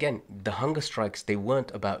 And again, the hunger strikes, they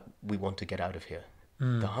weren't about, we want to get out of here.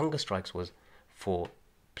 The hunger strikes was for,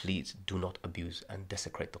 please do not abuse and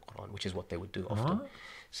desecrate the Quran, which is what they would do often.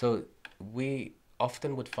 So we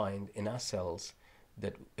often would find in our cells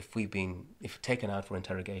that if taken out for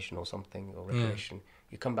interrogation or something, or recreation,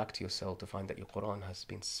 you come back to your cell to find that your Quran has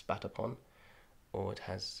been spat upon, or it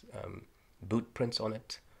has boot prints on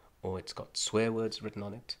it, or it's got swear words written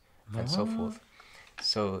on it, and so forth.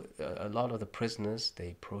 So a lot of the prisoners,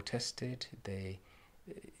 they protested, they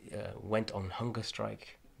went on hunger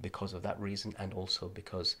strike because of that reason, and also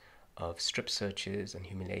because of strip searches and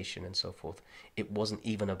humiliation and so forth. It wasn't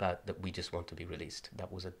even about that we just want to be released.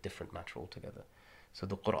 That was a different matter altogether. So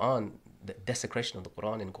the Quran, the desecration of the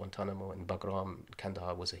Quran in Guantanamo and Bagram,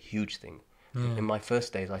 Kandahar, was a huge thing. In my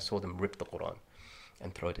first days, I saw them rip the Quran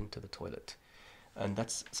and throw it into the toilet. And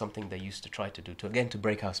that's something they used to try to do, to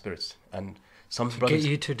break our spirits. And some brothers... Get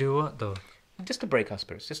you to do what, though? Just to break our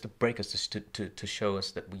spirits, just to break us, to show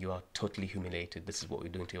us that you are totally humiliated. This is what we're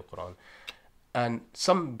doing to your Quran. And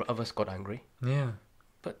some of us got angry. Yeah.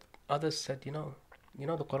 But others said, the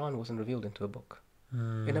Quran wasn't revealed into a book.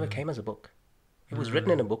 It never came as a book. It was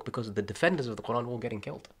written in a book because the defenders of the Quran were all getting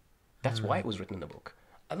killed. That's why it was written in a book.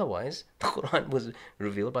 Otherwise, the Quran was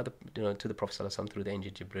revealed by to the Prophet ﷺ through the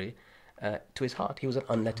angel Jibreel to his heart. He was an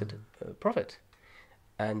unlettered prophet,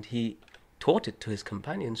 and he taught it to his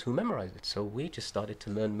companions who memorized it. So we just started to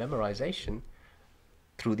learn memorization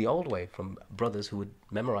through the old way from brothers who would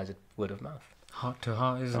memorize it word of mouth. Heart to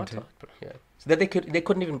heart, isn't it? Yeah. So that they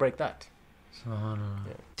couldn't even break that. SubhanAllah.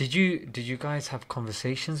 Yeah. Did you guys have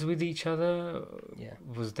conversations with each other? Yeah.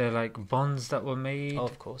 Was there like bonds that were made? Oh,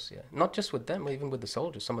 of course, yeah. Not just with them, even with the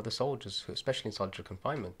soldiers. Some of the soldiers, especially in solitary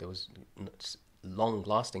confinement, there was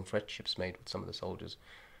long-lasting friendships made with some of the soldiers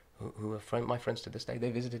who are my friends to this day.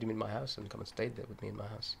 They visited him in my house and come and stayed there with me in my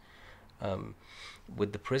house.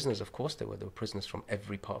 With the prisoners, of course, there were prisoners from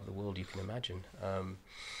every part of the world you can imagine.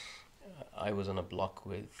 I was on a block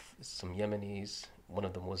with some Yemenis. One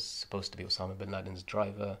of them was supposed to be Osama bin Laden's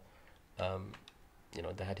driver.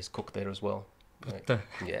 They had his cook there as well.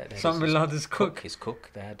 Yeah, Osama bin Laden's cook? His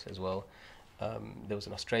cook they had as well. There was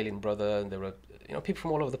an Australian brother, and there were people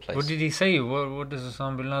from all over the place. What did he say? What does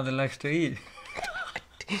Osama bin Laden like to eat?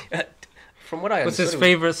 From what I What's understood, his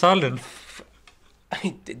favourite salad? I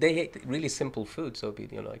mean, they ate really simple food, so it'd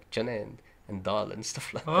be like chana and dal and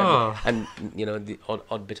stuff like Oh. that, and the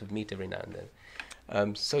odd bit of meat every now and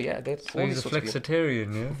then. So yeah, that's So he's a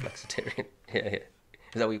flexitarian, yeah? Flexitarian, yeah.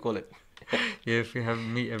 Is that what you call it? Yeah, if you have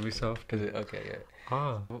meat every so often. Is it? Okay, yeah.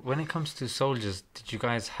 Ah, when it comes to soldiers, did you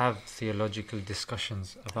guys have theological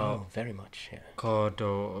discussions about very much, yeah. God,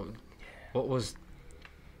 or what was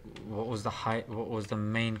the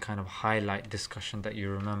main kind of highlight discussion that you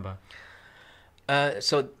remember?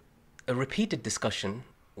 So a repeated discussion,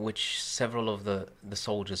 which several of the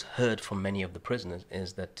soldiers heard from many of the prisoners,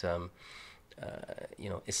 is that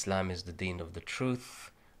Islam is the deen of the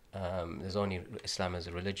truth. There's only Islam as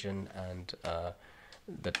a religion, and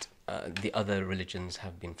that the other religions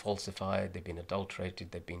have been falsified, they've been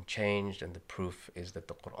adulterated, they've been changed, and the proof is that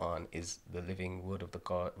the Quran is the living word of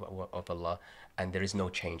of Allah, and there is no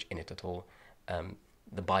change in it at all.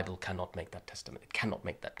 The Bible cannot make that testament. It cannot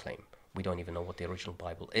make that claim. We don't even know what the original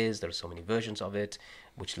Bible is. There are so many versions of it,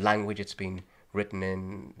 which language it's been written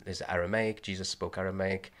in. There's Aramaic. Jesus spoke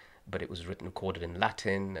Aramaic, but it was recorded in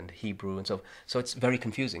Latin and Hebrew, and so it's very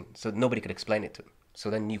confusing. So nobody could explain it to them. So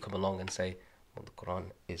then you come along and say, well, the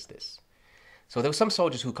Quran is this. So there were some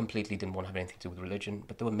soldiers who completely didn't want to have anything to do with religion,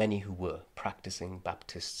 but there were many who were practicing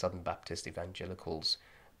Baptists, Southern Baptist, evangelicals,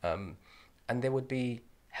 and there would be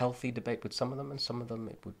healthy debate with some of them, and some of them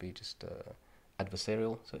it would be just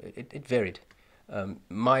adversarial. So it varied.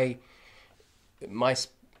 My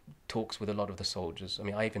talks with a lot of the soldiers, I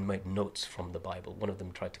mean, I even made notes from the Bible. One of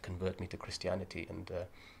them tried to convert me to Christianity, and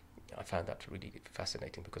I found that really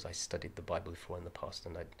fascinating because I studied the Bible before in the past,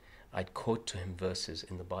 and I'd quote to him verses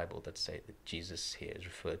in the Bible that say that Jesus here is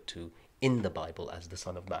referred to in the Bible as the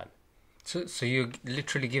Son of Man. So you're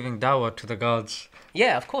literally giving dawah to the guards?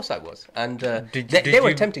 Yeah, of course I was. And they were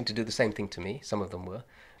attempting to do the same thing to me, some of them were.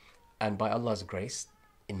 And by Allah's grace,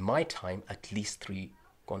 in my time, at least 3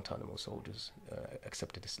 Guantanamo soldiers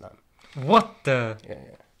accepted Islam. What the? Yeah.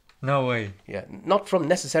 No way. Yeah, not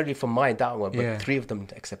necessarily from my da'wah, but Yeah. 3 of them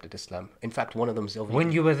accepted Islam. In fact, one of them's over When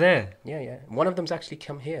here. you were there? Yeah. One of them's actually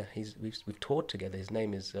come here. We've taught together. His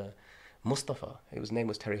name is Mustafa. His name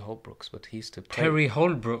was Terry Holbrooks, but he used to pray. Terry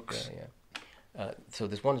Holbrooks? Yeah. So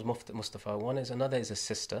there's one is Mustafa. Another is a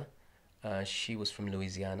sister. She was from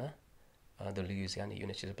Louisiana, the Louisiana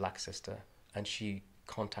unit. She's a black sister, and she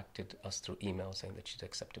contacted us through email saying that she'd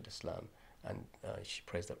accepted Islam, and she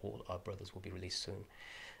prays that all our brothers will be released soon.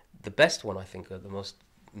 The best one, I think, the most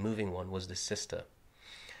moving one, was this sister.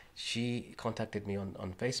 She contacted me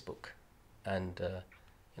on Facebook, and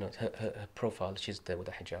her profile, she's there with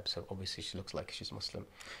a hijab, so obviously she looks like she's Muslim.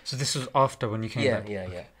 So this was after when you came back?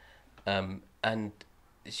 Yeah. And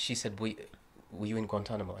she said, were you in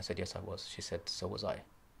Guantanamo? I said, yes, I was. She said, so was I.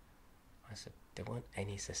 I said, there weren't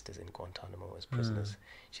any sisters in Guantanamo as prisoners.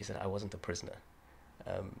 She said, I wasn't a prisoner.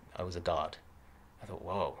 I was a guard. I thought,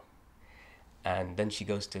 whoa. And then she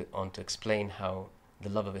goes on to explain how the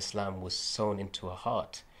love of Islam was sewn into her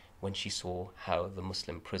heart when she saw how the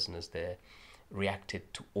Muslim prisoners there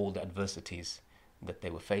reacted to all the adversities that they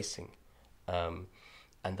were facing, and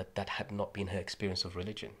that had not been her experience of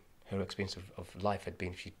religion. Her experience of life had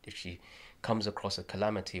been, if she comes across a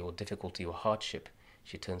calamity or difficulty or hardship,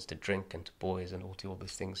 she turns to drink and to boys and all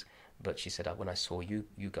these things. But she said, when I saw you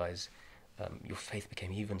guys, your faith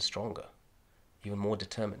became even stronger, even more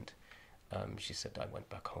determined. She said, I went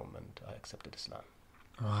back home and I accepted Islam.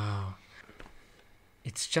 Wow.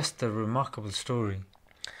 It's just a remarkable story.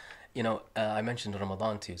 I mentioned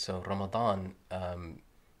Ramadan to you. So Ramadan,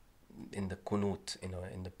 in the qunut,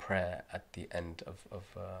 in the prayer at the end of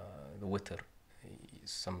the witr,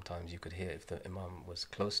 sometimes you could hear, if the imam was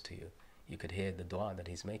close to you, you could hear the dua that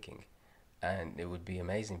he's making. And it would be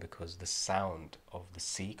amazing because the sound of the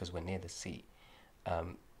sea, because we're near the sea,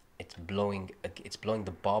 it's blowing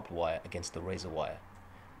the barbed wire against the razor wire.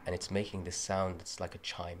 And it's making this sound that's like a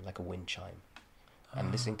chime, like a wind chime. And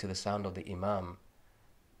listening to the sound of the imam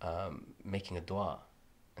making a dua,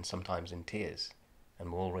 and sometimes in tears,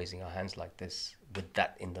 and we're all raising our hands like this with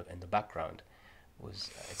that in the background,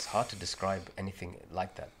 it's hard to describe anything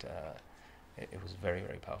like that. It was very,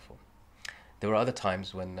 very powerful. There were other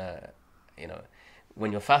times when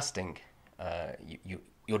when you're fasting,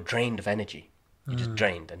 you're drained of energy. You're just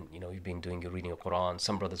drained, and you've been doing your reading of Quran.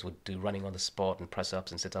 Some brothers would do running on the spot and press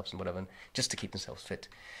ups and sit ups and whatever, just to keep themselves fit,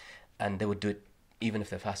 and they would do it even if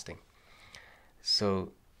they're fasting.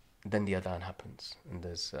 So then the adhan happens, and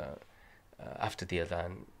there's after the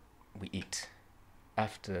adhan we eat.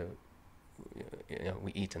 After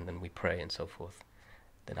we eat, and then we pray and so forth.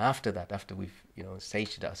 Then after that, after we've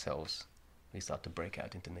satiated ourselves, we start to break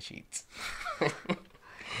out into nasheeds.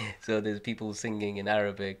 So there's people singing in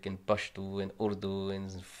Arabic, in Pashto, in Urdu, in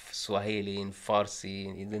Swahili, in Farsi,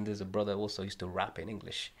 and then there's a brother also used to rap in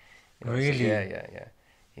English. Really? So yeah.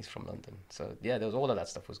 He's from London. So yeah, there was all of that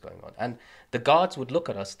stuff was going on. And the guards would look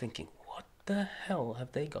at us thinking, what the hell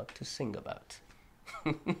have they got to sing about?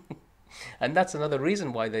 And that's another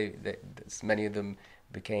reason why many of them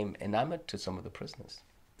became enamored to some of the prisoners.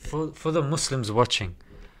 For the Muslims watching,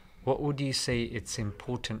 what would you say it's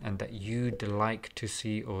important and that you'd like to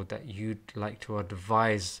see, or that you'd like to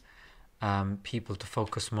advise people to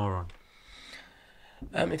focus more on?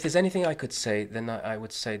 If there's anything I could say, then I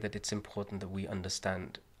would say that it's important that we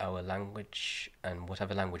understand our language, and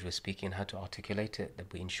whatever language we're speaking, and how to articulate it,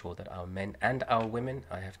 that we ensure that our men and our women,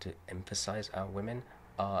 I have to emphasize our women,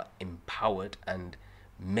 are empowered and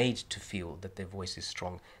made to feel that their voice is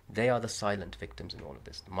strong. They are the silent victims in all of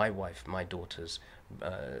this. My wife, my daughters,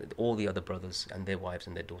 all the other brothers and their wives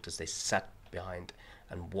and their daughters, they sat behind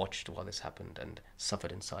and watched while this happened and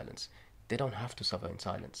suffered in silence. They don't have to suffer in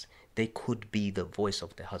silence. They could be the voice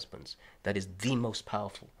of their husbands. That is the most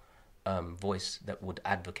powerful voice that would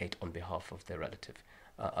advocate on behalf of their relative,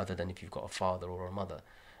 other than if you've got a father or a mother.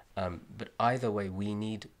 But either way, we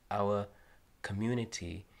need our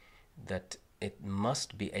community, that it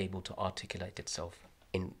must be able to articulate itself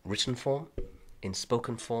in written form, in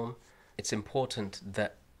spoken form. It's important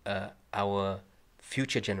that our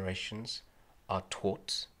future generations are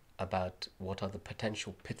taught about what are the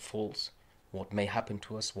potential pitfalls, what may happen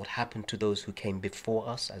to us, what happened to those who came before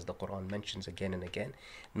us, as the Quran mentions again and again.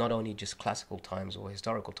 Not only just classical times or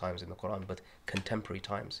historical times in the Quran, but contemporary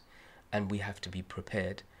times. And we have to be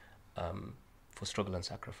prepared for struggle and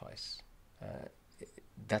sacrifice.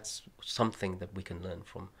 That's something that we can learn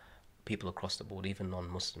from people across the board, even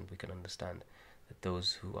non-Muslims. We can understand that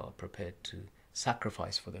those who are prepared to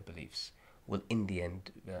sacrifice for their beliefs will in the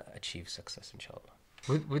end achieve success, inshallah.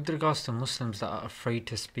 With regards to Muslims that are afraid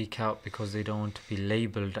to speak out because they don't want to be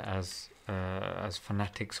labelled as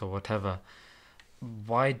fanatics or whatever,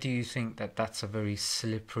 why do you think that that's a very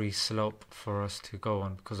slippery slope for us to go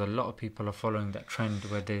on? Because a lot of people are following that trend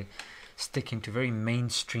where they're sticking to very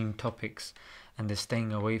mainstream topics and they're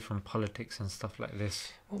staying away from politics and stuff like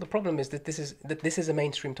this. Well, the problem is that this is a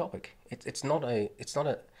mainstream topic. It's not a.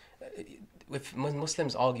 If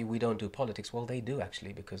Muslims argue we don't do politics, well, they do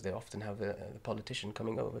actually, because they often have a politician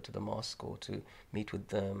coming over to the mosque or to meet with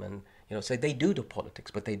them, and so they do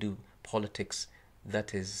politics, but they do politics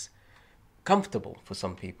that is comfortable for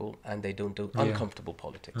some people, and they don't do uncomfortable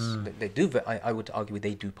politics. They do. I would argue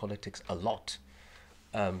they do politics a lot,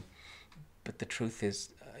 but the truth is,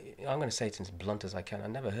 I'm going to say it as blunt as I can. I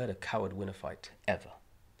never heard a coward win a fight ever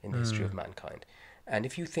in the history of mankind. And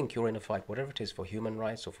if you think you're in a fight, whatever it is, for human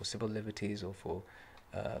rights or for civil liberties or for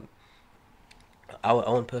our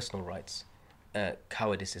own personal rights,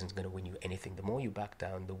 cowardice isn't going to win you anything. The more you back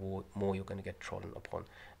down, the more you're going to get trodden upon.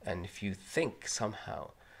 And if you think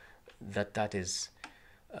somehow that is,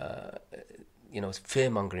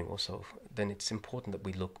 fear-mongering also, then it's important that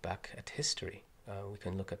we look back at history. We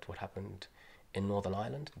can look at what happened in Northern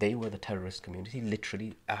Ireland. They were the terrorist community.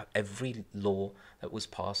 Literally, every law that was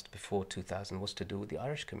passed before 2000 was to do with the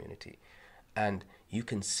Irish community. And you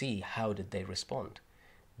can see how did they respond.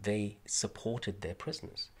 They supported their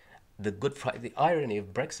prisoners. The irony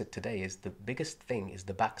of Brexit today is the biggest thing is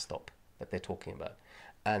the backstop that they're talking about.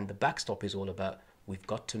 And the backstop is all about, we've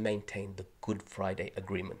got to maintain the Good Friday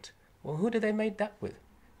Agreement. Well, who did they make that with?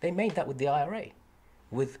 They made that with the IRA,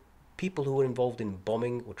 with people who were involved in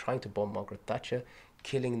bombing or trying to bomb Margaret Thatcher,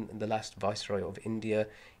 killing the last Viceroy of India,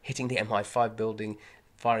 hitting the MI5 building,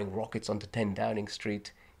 firing rockets onto 10 Downing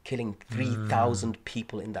Street, killing 3,000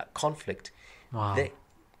 people in that conflict. Wow.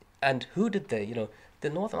 And who did they? The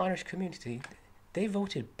Northern Irish community, they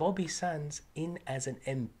voted Bobby Sands in as an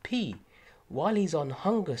MP while he's on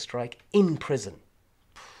hunger strike in prison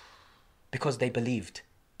because they believed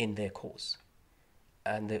in their cause.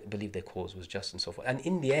 And they believed their cause was just and so forth. And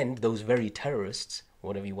in the end, those very terrorists,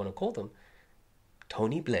 whatever you want to call them,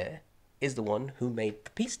 Tony Blair is the one who made the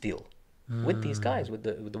peace deal with these guys, with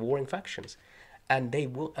the warring factions. And they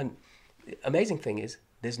will. And the amazing thing is,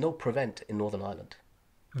 there's no prevent in Northern Ireland.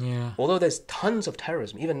 Yeah. Although there's tons of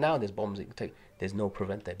terrorism, even now there's bombs that you can take. There's no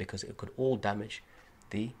prevent there because it could all damage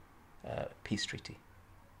the peace treaty,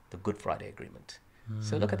 the Good Friday Agreement.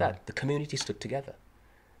 So look at that. The community stood together.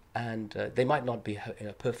 And they might not be in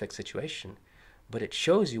a perfect situation, but it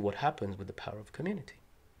shows you what happens with the power of community.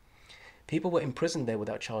 People were imprisoned there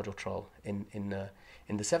without charge or trial in the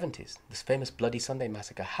 70s. This famous Bloody Sunday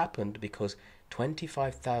massacre happened because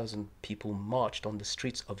 25,000 people marched on the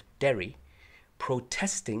streets of Derry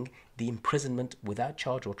protesting the imprisonment without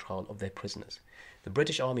charge or trial of their prisoners. The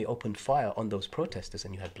British Army opened fire on those protesters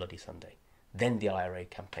and you had Bloody Sunday. Then the IRA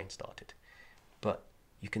campaign started. But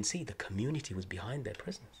you can see the community was behind their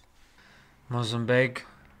prisoners. Moazzam Begg,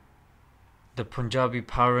 the Punjabi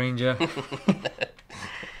Power Ranger.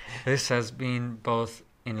 This has been both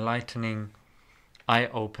enlightening,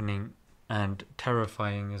 eye-opening and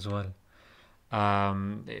terrifying as well.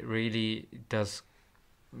 It really does,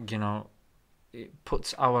 it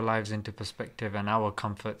puts our lives into perspective and our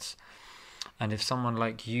comforts. And if someone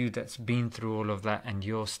like you that's been through all of that and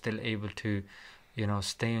you're still able to,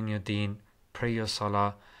 stay on your deen, pray your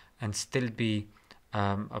salah and still be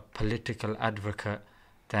a political advocate,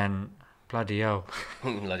 then bloody hell.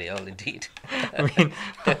 Bloody hell, indeed. I mean,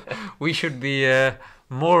 we should be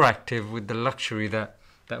more active with the luxury that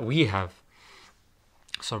we have.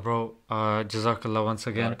 So, bro, Jazakallah once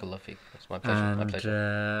again. Barakallah feek. It's my pleasure. And my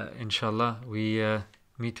pleasure. Inshallah, we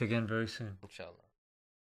meet again very soon. Inshallah.